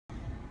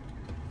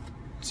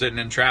sitting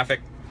in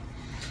traffic.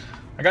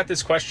 I got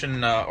this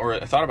question, or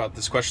I thought about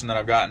this question that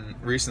I've gotten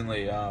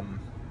recently.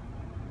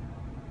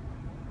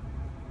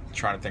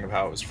 Trying to think of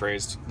how it was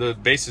phrased. The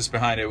basis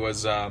behind it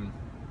was, I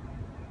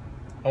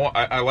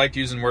like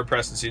using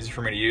WordPress. It's easy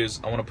for me to use.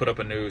 I want to put up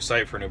a new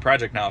site for a new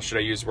project now. Should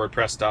I use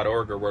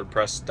WordPress.org or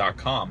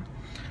WordPress.com?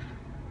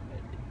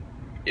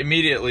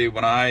 Immediately,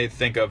 when I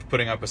think of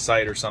putting up a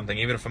site or something,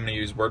 even if I'm going to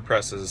use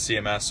WordPress as a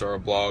CMS or a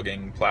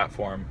blogging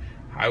platform,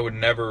 I would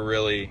never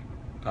really,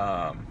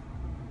 I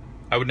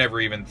would never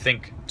even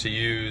think to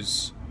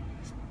use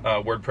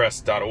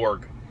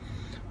WordPress.org.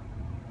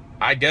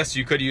 I guess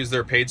you could use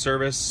their paid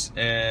service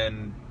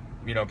and,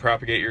 you know,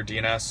 propagate your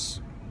DNS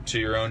to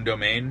your own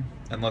domain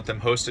and let them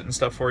host it and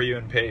stuff for you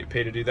and pay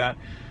to do that.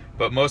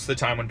 But most of the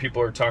time when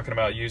people are talking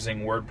about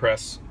using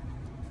WordPress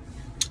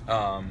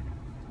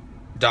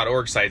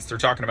 .org sites, they're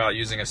talking about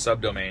using a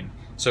subdomain.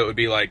 So it would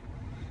be like,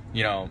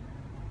 you know,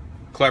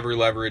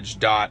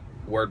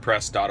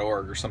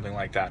 cleverleverage.wordpress.org or something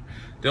like that.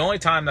 The only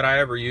time that I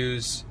ever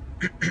use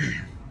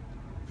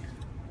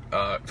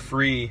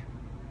free,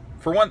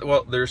 for one,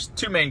 well, there's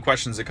two main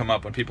questions that come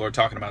up when people are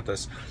talking about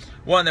this.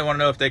 One, they want to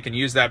know if they can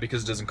use that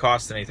because it doesn't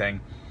cost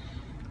anything.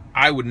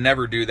 I would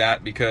never do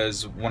that,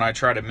 because when I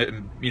try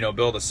to, you know,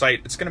 build a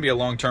site, it's going to be a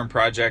long-term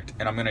project,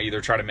 and I'm going to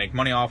either try to make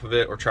money off of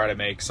it or try to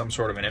make some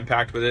sort of an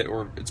impact with it,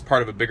 or it's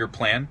part of a bigger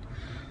plan.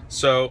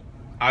 So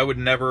I would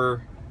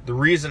never. The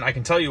reason, I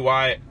can tell you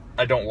why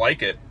I don't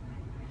like it.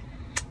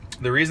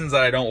 The reasons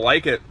that I don't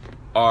like it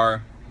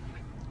are,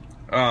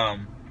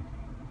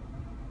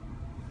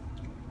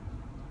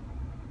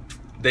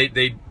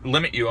 they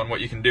limit you on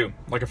what you can do.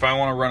 Like if I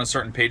want to run a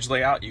certain page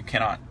layout, you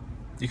cannot.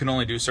 You can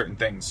only do certain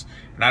things.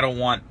 And I don't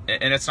want,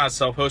 and it's not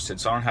self-hosted,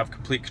 so I don't have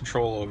complete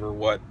control over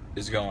what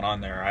is going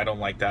on there. I don't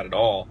like that at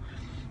all.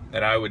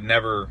 And I would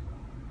never,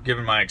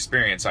 given my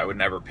experience, I would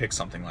never pick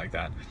something like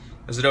that.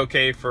 Is it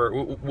okay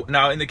for,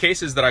 now in the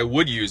cases that I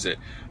would use it,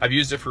 I've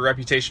used it for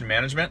reputation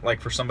management, like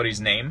for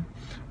somebody's name,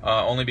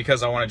 only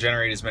because I want to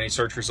generate as many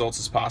search results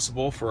as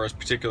possible for a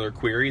particular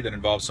query that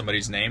involves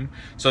somebody's name.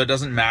 So it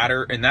doesn't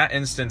matter, in that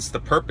instance,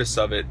 the purpose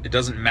of it, it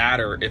doesn't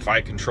matter if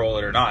I control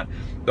it or not.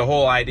 The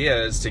whole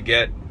idea is to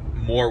get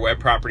more web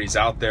properties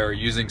out there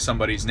using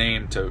somebody's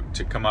name to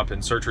come up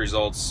in search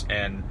results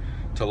and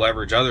to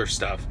leverage other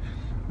stuff.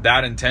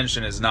 That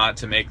intention is not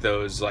to make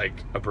those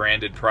like a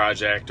branded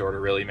project or to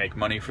really make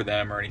money for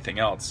them or anything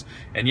else.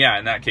 And yeah,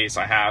 in that case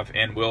I have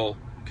and will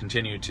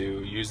continue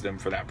to use them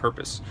for that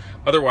purpose.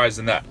 Otherwise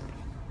than that,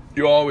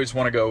 you always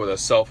want to go with a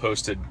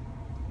self-hosted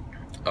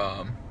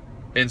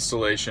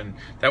installation.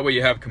 That way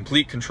you have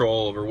complete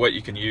control over what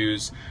you can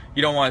use.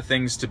 You don't want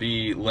things to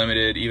be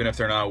limited, even if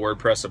they're not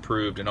WordPress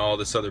approved and all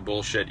this other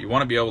bullshit. You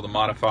want to be able to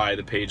modify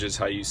the pages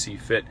how you see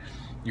fit.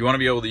 You want to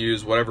be able to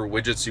use whatever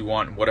widgets you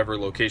want, whatever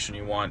location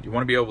you want. You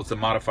want to be able to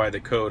modify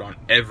the code on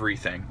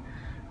everything.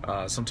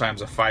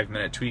 Sometimes a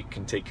 5-minute tweak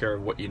can take care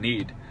of what you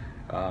need.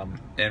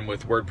 And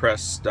with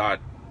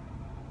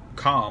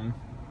WordPress.com,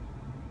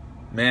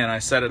 man, I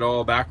said it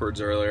all backwards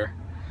earlier.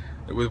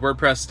 With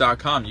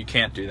WordPress.com, you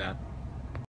can't do that.